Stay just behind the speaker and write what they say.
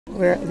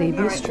We're at the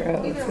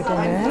Bistro for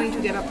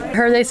dinner. I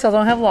heard they still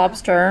don't have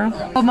lobster.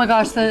 Oh my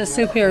gosh, the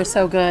soup here is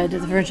so good.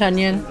 The French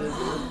onion.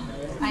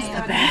 It's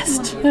the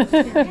best.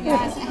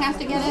 Yes, I have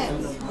to get it.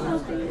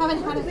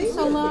 Haven't had it for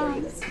so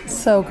long.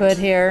 So good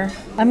here.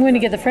 I'm going to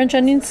get the French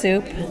onion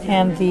soup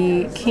and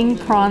the king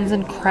prawns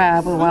and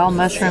crab with wild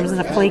mushrooms and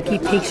a flaky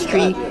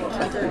pastry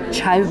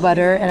chive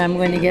butter, and I'm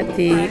going to get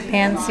the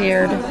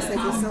pan-seared,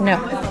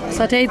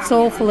 sauteed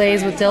sole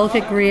fillets with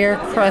delicate Gruyere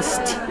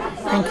crust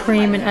and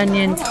cream and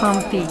onion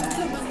confit.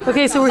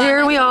 Okay, so we're here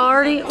and we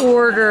already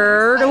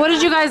ordered. What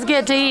did you guys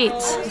get to eat?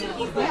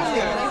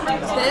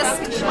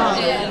 Bisque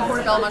and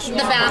portobello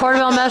mushrooms.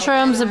 Portobello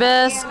mushrooms, the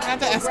bisque. I have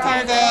the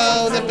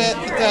escargot,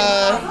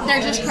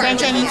 the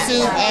French onion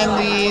soup, and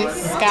the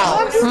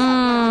scallops.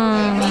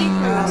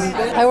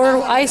 I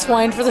ordered ice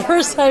wine for the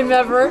first time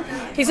ever.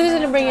 He said he's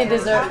going to bring a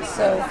dessert,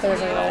 so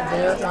there's a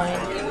dessert wine.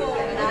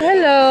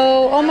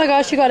 Hello. Oh my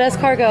gosh, you got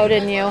escargot,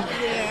 didn't you?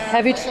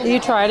 Have you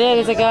tried it?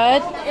 Is it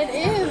good? It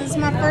is. It's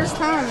my first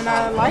time, and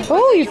I like it.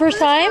 Oh, your first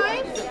time?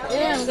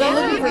 Yeah, I'm going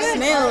looking for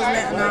snails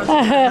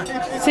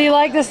now. So you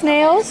like the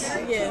snails?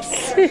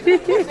 Yes.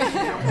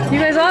 You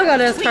guys all got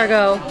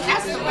escargot.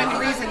 That's the one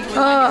reason.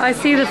 Oh, I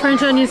see the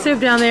French onion soup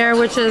down there,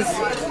 which is...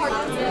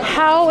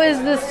 How is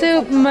the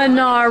soup,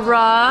 Manara?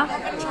 I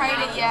haven't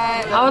tried it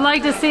yet. I would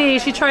like to see.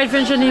 She tried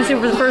French onion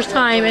soup for the first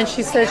time, and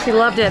she said she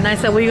loved it. And I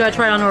said, well, you got to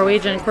try it on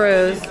Norwegian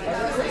cruise.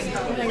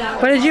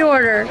 What did you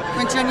order?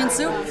 French onion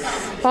soup.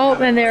 Oh,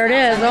 and there it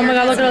is. Oh my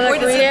God, look at all that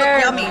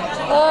Gruyere.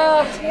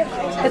 Oh,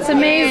 it's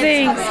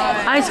amazing.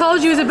 I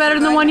told you, is it better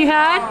than the one you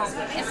had?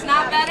 It's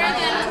not better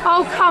than...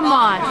 Oh, come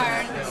on.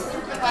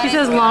 She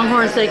says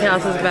Longhorn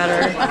Steakhouse is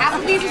better.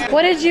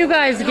 What did you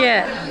guys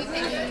get?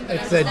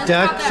 It's a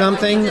duck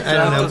something. I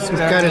don't know. It's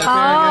got asparagus.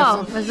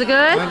 Oh, is it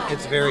good?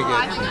 It's very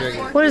good. It's very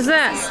good. What is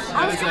that?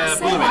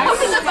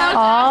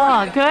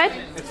 Oh, good?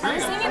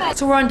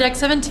 So we're on deck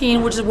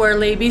 17, which is where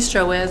Le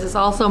Bistro is. It's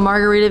also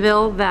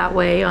Margaritaville that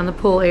way on the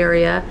pool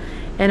area.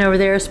 And over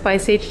there is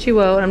Spice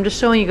H2O. And I'm just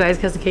showing you guys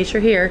because in case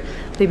you're here,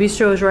 Le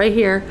Bistro is right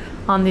here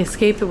on the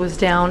escape that was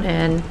down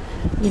in,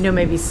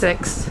 maybe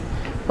 6.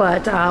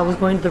 But I was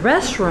going to the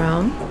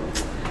restroom.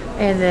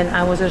 And then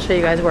I was going to show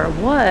you guys where it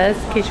was,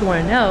 in case you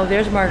want to know.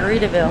 There's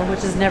Margaritaville,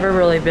 which is never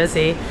really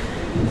busy.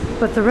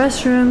 But the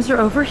restrooms are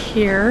over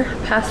here,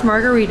 past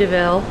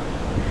Margaritaville,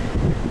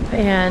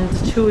 and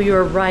to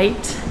your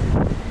right.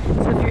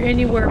 So if you're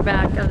anywhere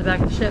back on the back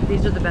of the ship,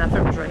 these are the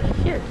bathrooms right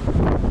here.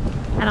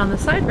 And on the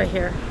side right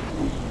here.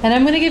 And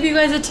I'm going to give you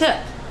guys a tip,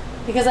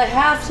 because I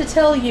have to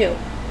tell you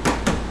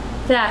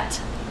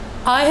that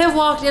I have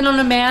walked in on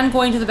a man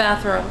going to the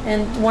bathroom,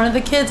 and one of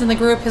the kids in the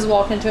group has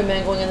walked into a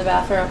man going in the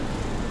bathroom.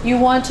 You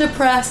want to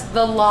press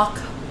the lock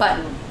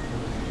button.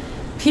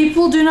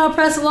 People do not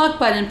press the lock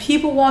button.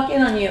 People walk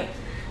in on you.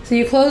 So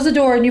you close the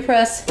door and you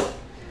press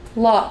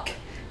lock.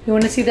 You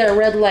want to see that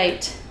red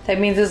light. That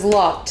means it's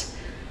locked.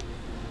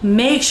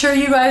 Make sure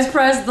you guys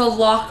press the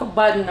lock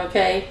button,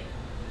 okay?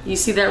 You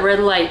see that red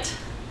light.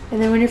 And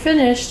then when you're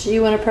finished,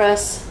 you want to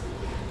press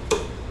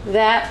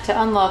that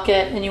to unlock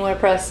it, and you want to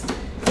press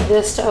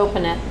this to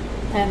open it.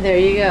 And there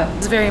you go.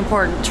 It's very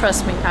important,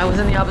 trust me. I was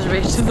in the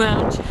observation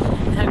lounge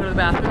and I go to the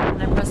bathroom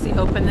and I pressed the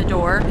open the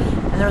door,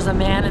 and there was a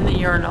man in the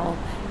urinal.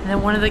 And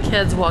then one of the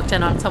kids walked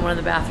in on someone in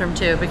the bathroom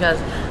too, because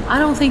I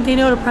don't think they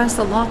know to press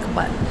the lock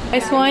button.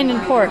 Ice wine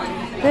and pork.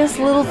 This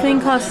little thing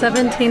costs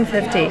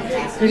 $17.50.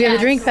 If you get a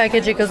drink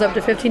package, it goes up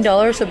to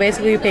 $15, so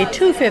basically you pay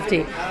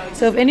 $2.50.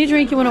 So if any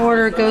drink you want to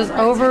order goes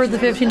over the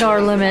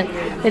 $15 limit,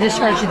 they just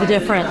charge you the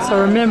difference. So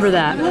remember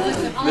that.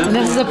 And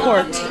this is a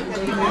port.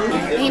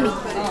 Amy.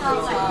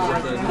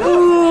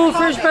 Ooh,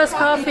 French press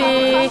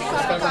coffee.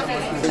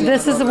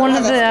 This is one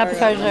of the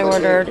appetizers I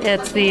ordered.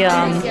 It's the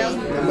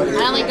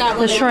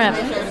shrimp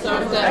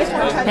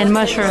and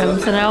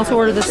mushrooms, and I also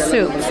ordered the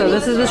soup. So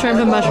this is the shrimp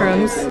and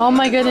mushrooms. Oh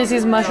my goodness,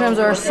 these mushrooms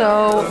are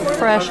so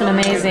fresh and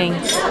amazing.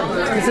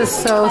 This is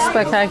so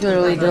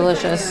spectacularly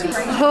delicious.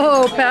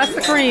 Oh, pass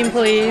the cream,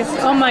 please.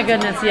 Oh my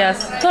goodness,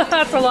 yes.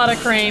 That's a lot of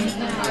cream.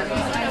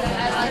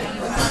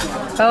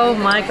 Oh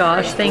my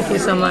gosh, thank you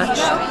so much.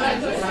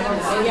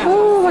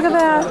 Oh, look at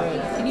that.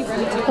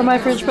 For my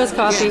French press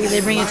coffee,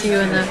 they bring it to you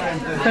in the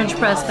French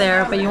press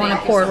there, but you want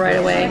to pour it right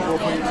away.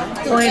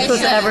 Only you're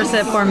supposed to ever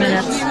sit 4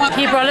 minutes.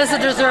 He brought us a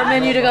dessert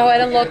menu to go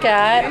ahead and look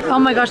at. Oh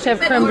my gosh, they have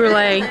creme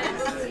brulee.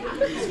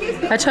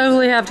 I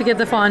totally have to get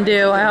the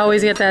fondue. I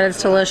always get that,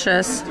 it's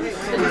delicious.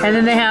 And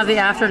then they have the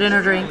after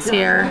dinner drinks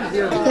here.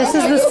 This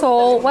is the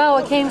sole. Wow,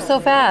 it came so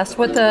fast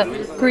with the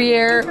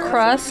Gruyere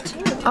crust.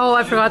 Oh,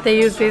 I forgot they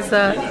use these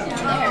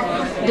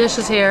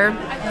dishes here,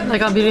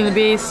 like on Beauty and the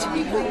Beast.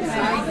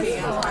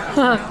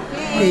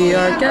 Be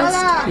our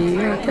guest, be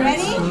our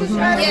guest. Mm-hmm.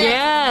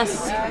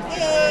 Yes!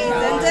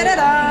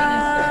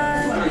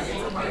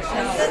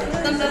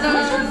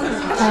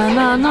 Na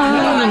na na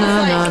na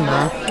na na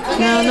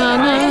na na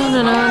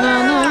na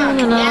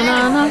na na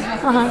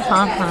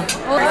na.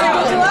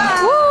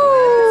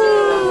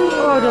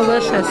 Oh,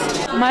 delicious.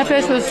 My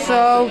fish was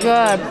so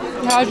good.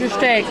 How's your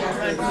steak?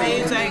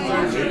 Amazing.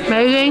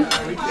 Amazing?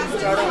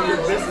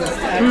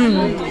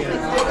 Mmm.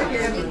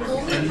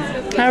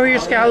 How are your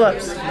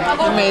scallops?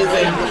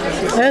 Amazing.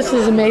 This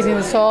is amazing.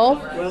 The sole.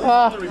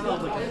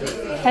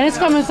 And it's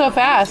coming so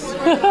fast.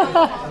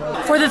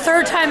 For the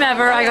third time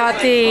ever, I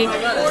got the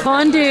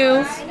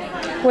fondue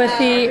with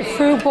the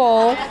fruit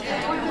bowl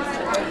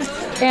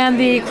and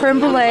the creme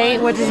brulee,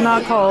 which is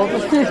not cold.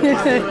 But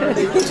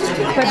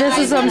this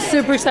is, I'm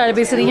super excited to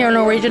be sitting here in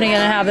Norwegian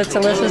again and have this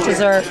delicious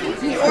dessert.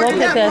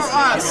 Look at this.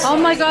 Oh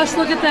my gosh,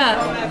 look at that.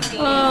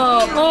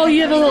 Oh,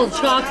 you have a little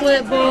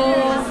chocolate bowl.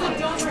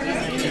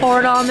 Pour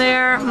it on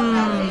there.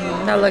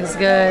 That looks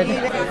good.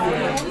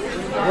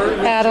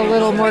 Add a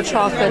little more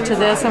chocolate to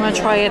this. I'm gonna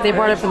try it. They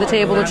brought it for the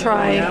table to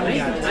try. Look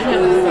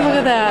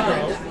at that.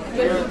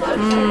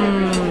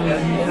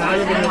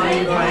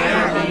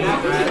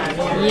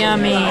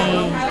 Yummy.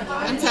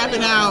 I'm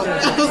tapping out.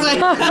 I was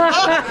like,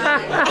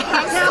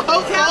 I'm so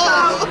full.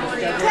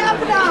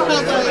 Tap out.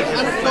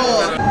 I'm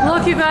full.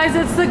 Look, you guys,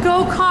 it's the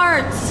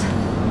go-karts.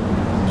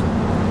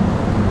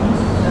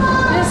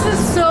 This is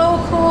so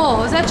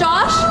cool. Is that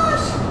Josh?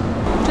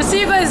 Just so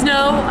you guys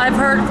know, I've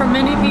heard from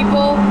many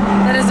people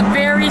that it's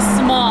very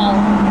small.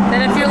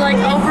 That if you're like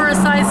over a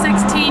size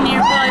 16,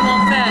 you probably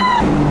won't fit.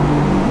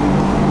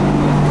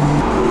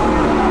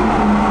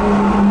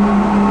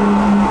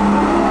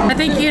 I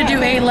think you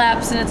do 8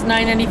 laps and it's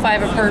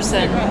 $9.95 a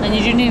person. And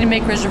you do need to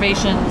make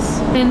reservations.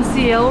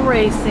 NCL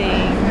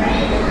Racing.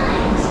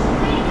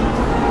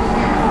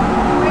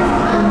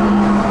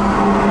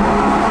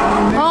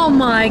 Oh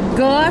my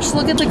gosh,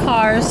 look at the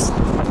cars.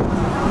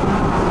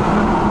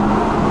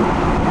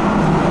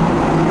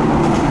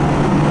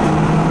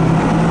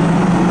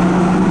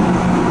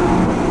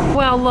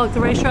 Wow, look, the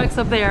racetrack's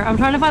up there. I'm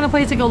trying to find a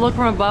place to go look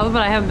from above,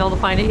 but I haven't been able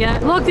to find it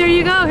yet. Look, there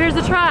you go. Here's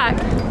the track.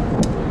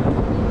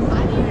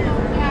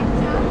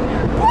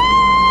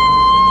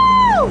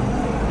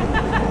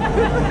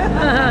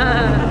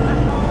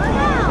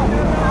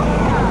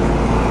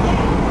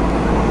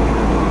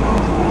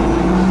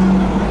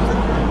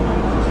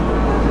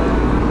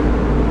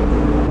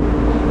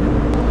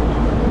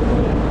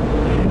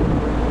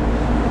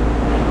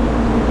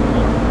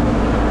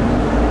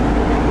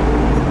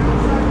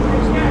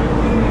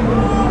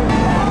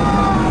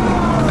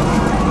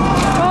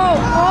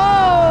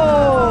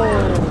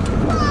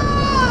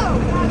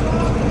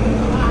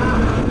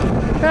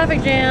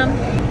 Traffic jam.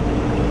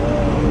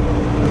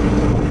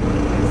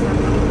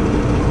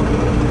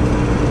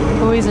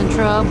 Oh, he's in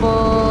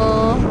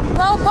trouble.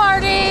 Hello,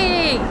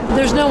 party!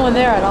 There's no one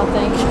there, I don't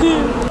think.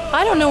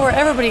 I don't know where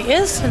everybody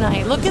is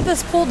tonight. Look at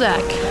this pool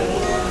deck.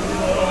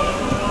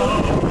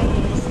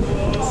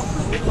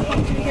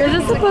 Is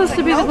this supposed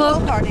to be the glow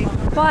party?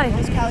 Why?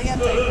 It's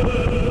Caliente.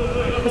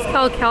 It's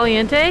called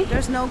Caliente?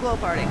 There's no glow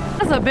party.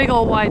 That's a big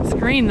old wide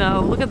screen though.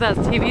 Look at that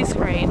TV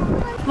screen.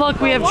 Look,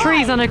 we have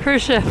trees on a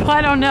cruise ship.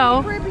 I don't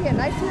know. Caribbean.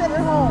 I see that at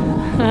home.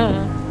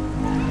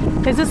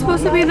 Is this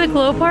supposed to be the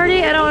glow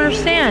party? I don't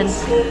understand.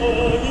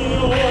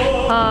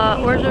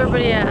 Where's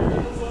everybody at?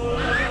 Look.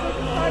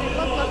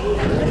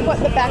 Just put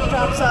the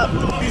backdrops up.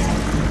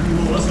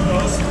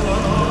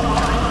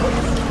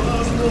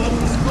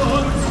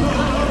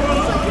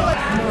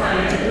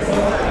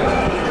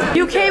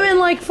 You came in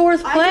like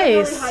 4th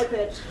place.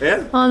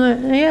 Yeah?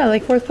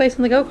 Like 4th place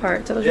in the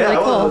go-karts. That was really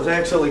cool. I was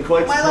actually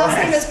quite My surprised.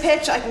 last name is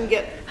Pitch. I can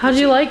get. How'd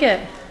you like it?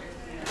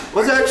 It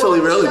was actually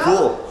really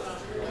cool.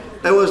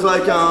 It was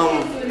like,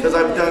 because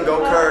I've done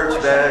go-karts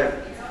back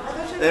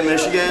in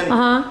Michigan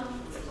on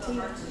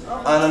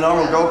a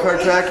normal go-kart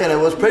track, and it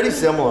was pretty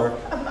similar.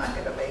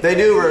 They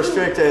do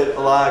restrict it a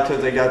lot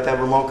because they got that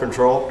remote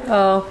control.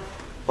 Oh.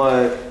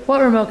 But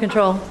what remote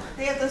control?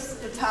 They have the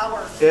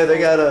tower. yeah, they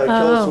got a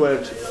kill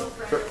switch.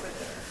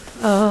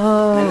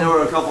 Oh. And there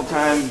were a couple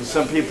times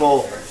some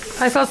people.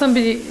 I saw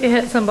somebody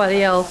hit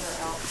somebody else.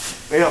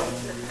 Yeah,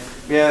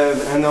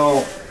 and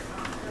they'll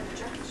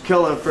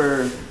kill it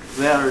for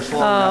that or slow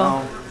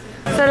down.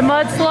 Is that a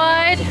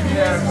mudslide?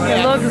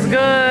 It looks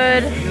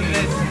good.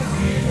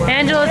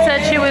 Angela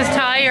said she was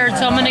tired,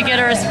 so I'm gonna get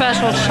her a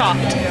special shot.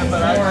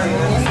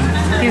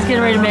 He's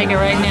getting ready to make it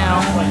right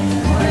now.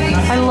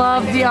 I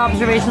love the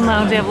observation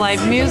lounge. They have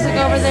live music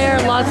over there,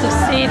 lots of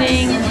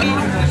seating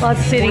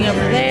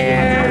over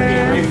there.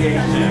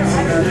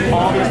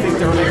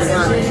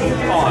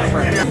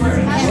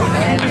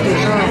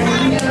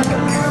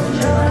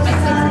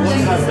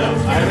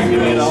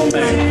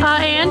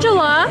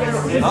 Angela,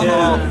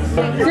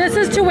 this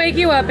is to wake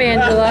you up,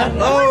 Angela.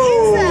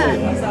 Oh!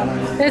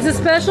 It's a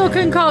special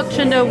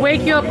concoction to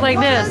wake you up like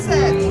this.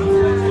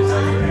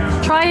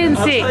 Try and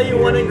see. I'll tell you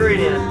one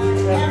ingredient.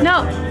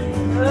 No.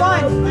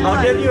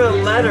 I'll give you a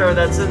letter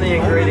that's in the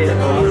ingredient.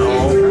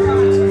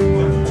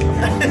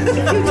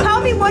 If you tell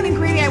me one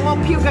ingredient, I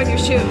won't puke on your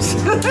shoes.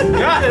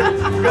 Got it.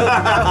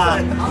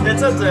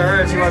 It's up to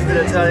her if she wants me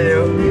to tell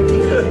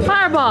you.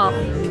 Fireball.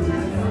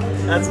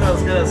 That's what I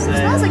was gonna say. It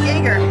smells like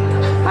Jaeger.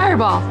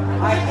 Fireball.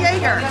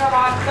 Jaeger.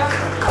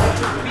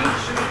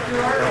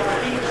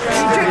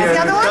 You drink the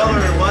other one? Tell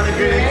her one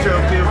ingredient to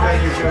puke on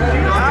your shoes.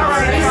 You don't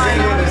know anything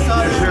with it.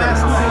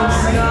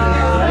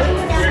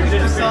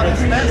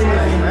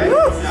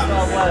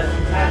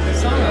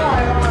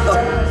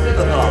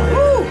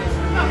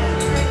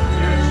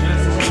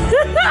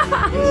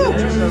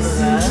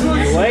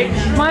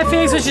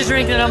 when she's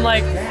drinking it, I'm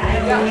like,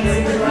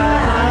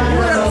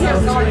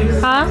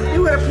 huh?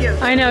 You would have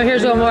puked. I know,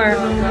 here's one more.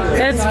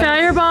 It's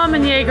Firebomb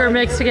and Jaeger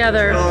mixed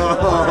together.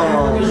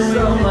 Oh.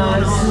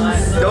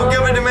 Don't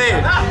give it to me.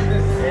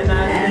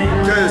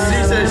 Because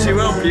she says she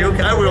will puke,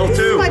 I will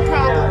too. My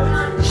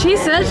problem. She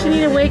said she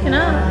needed waking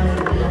up.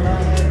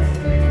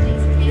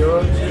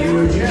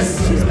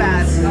 She's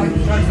bad.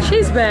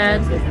 She's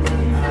bad.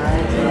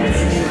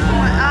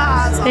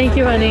 Ah, Thank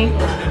you, honey.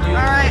 all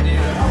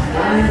right.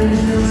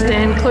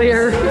 Stand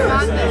clear.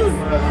 Got this.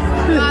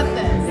 Got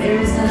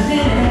this.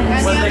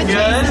 Was it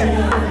good?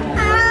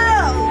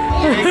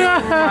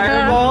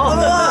 Fireball?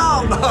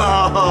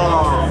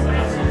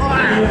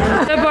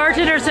 The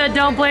bartender said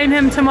don't blame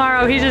him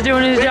tomorrow. He's just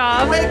doing his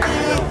job.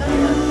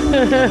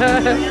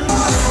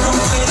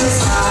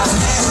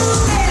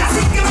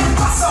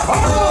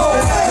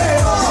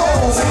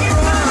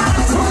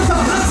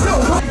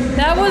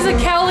 That was a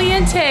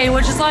Caliente,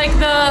 which is like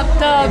the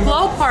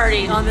glow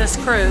party on this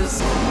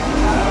cruise.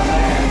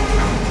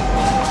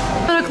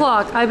 7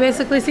 o'clock. I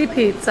basically see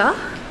pizza.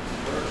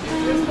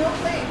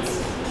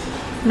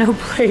 No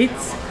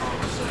plates.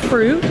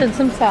 Fruit and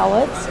some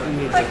salads.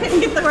 I couldn't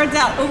get the words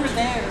out over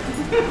there.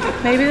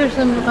 Maybe there's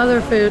some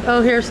other food.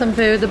 Oh, here's some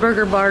food. The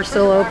burger bar's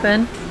still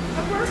open.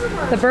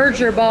 The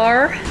burger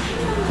bar.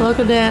 Look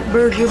at that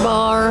burger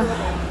bar.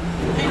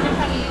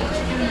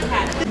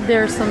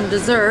 There's some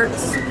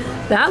desserts.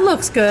 That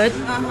looks good.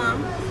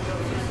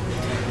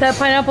 That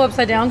pineapple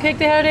upside down cake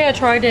they had today, I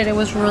tried it. It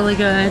was really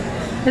good.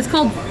 It's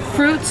called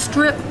Fruit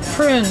Strip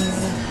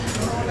Prunes.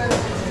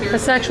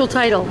 That's the actual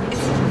title.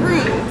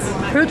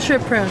 Fruit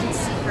Strip Prunes.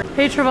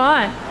 Hey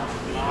Travat,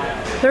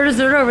 their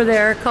dessert over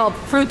there called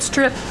Fruit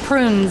Strip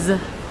Prunes.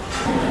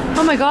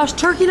 Oh my gosh,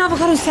 turkey and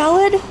avocado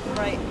salad?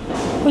 Right.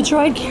 With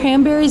dried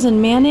cranberries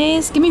and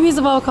mayonnaise. Give me a piece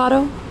of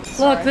avocado.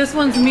 Look, this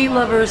one's meat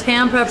lovers,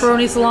 ham,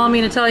 pepperoni, salami,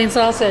 and Italian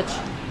sausage.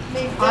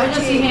 I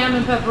just see ham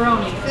and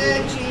pepperoni.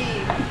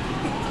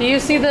 Do you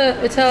see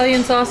the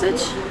Italian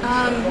sausage?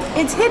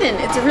 It's hidden.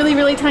 It's really,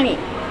 really tiny.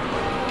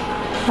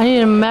 I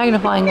need a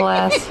magnifying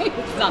glass.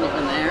 It's not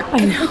even there.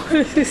 I know.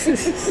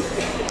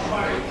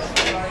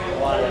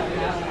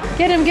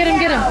 Get him, get him,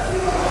 get him.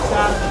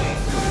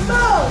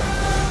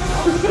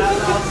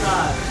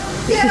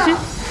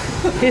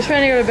 He's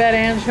trying to go to bed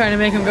and I'm trying to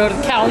make him go to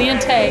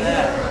Caliente.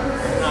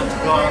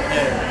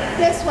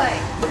 This way.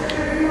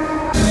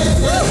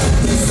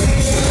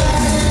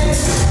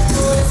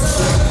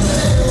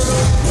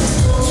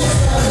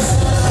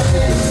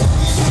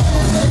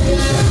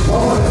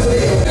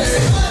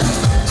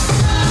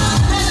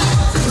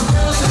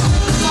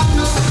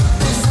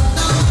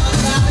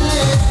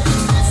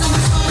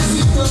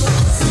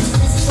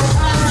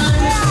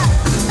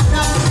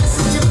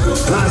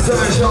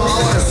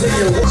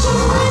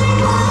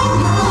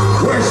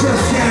 We're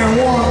just getting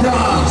warmed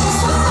up.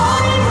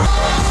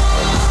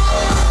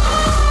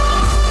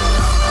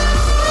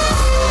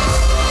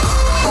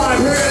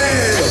 Here it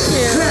is.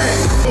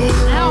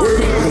 We're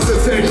going to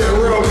take it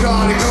real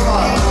naughty. Come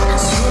on.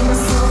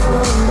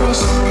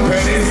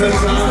 Pennies and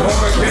time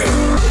for a kiss.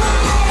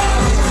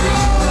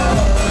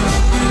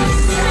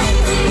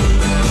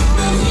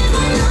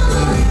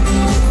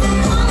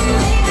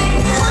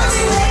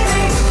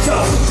 Go,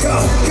 go,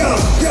 go,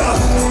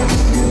 go.